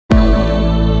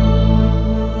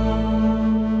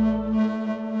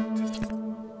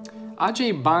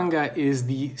Ajay Banga is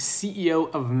the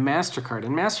CEO of Mastercard,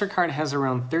 and Mastercard has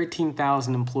around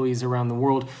 13,000 employees around the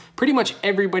world. Pretty much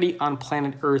everybody on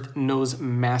planet Earth knows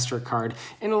Mastercard,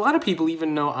 and a lot of people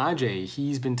even know Ajay.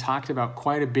 He's been talked about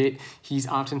quite a bit. He's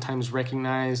oftentimes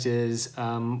recognized as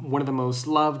one of the most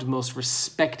loved, most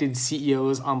respected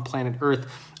CEOs on planet Earth,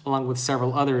 along with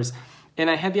several others. And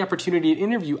I had the opportunity to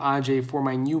interview Ajay for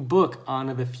my new book on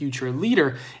the future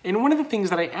leader. And one of the things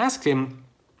that I asked him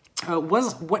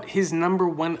was what his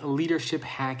 #1 leadership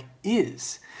hack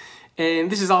is. And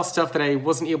this is all stuff that I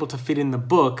wasn't able to fit in the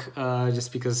book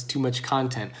just because too much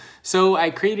content. So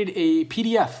I created a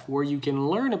PDF where you can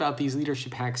learn about these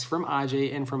leadership hacks from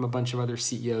Ajay and from a bunch of other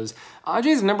CEOs.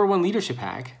 Ajay's #1 leadership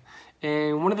hack,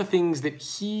 and one of the things that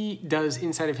he does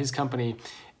inside of his company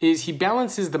is he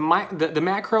balances the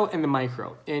macro and the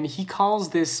micro. And he calls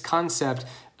this concept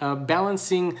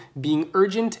balancing being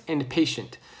urgent and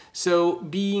patient. So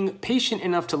being patient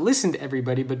enough to listen to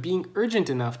everybody, but being urgent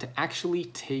enough to actually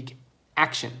take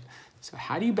action. So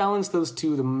how do you balance those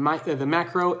two, the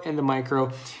macro and the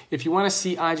micro? If you want to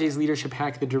see Ajay's leadership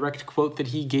hack, the direct quote that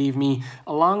he gave me,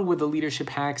 along with the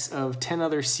leadership hacks of 10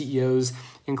 other CEOs,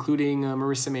 including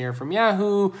Marissa Mayer from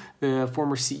Yahoo, the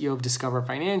former CEO of Discover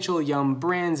Financial, Yum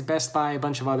Brands, Best Buy, a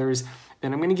bunch of others,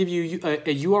 then I'm going to give you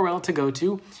a URL to go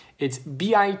to. It's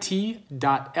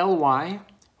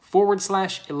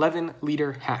bit.ly/11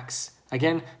 leader hacks.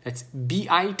 Again, that's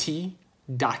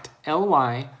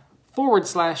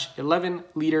bit.ly/11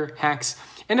 leader hacks.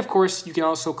 And of course, you can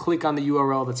also click on the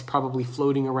URL that's probably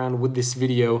floating around with this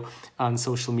video on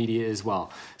social media as well.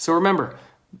 So remember,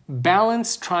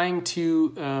 balance trying to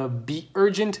be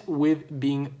urgent with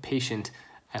being patient.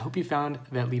 I hope you found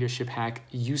that leadership hack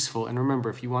useful. And remember,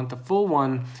 if you want the full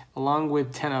one, along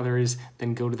with 10 others,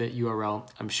 then go to that URL.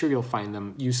 I'm sure you'll find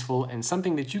them useful and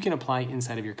something that you can apply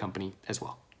inside of your company as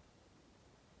well.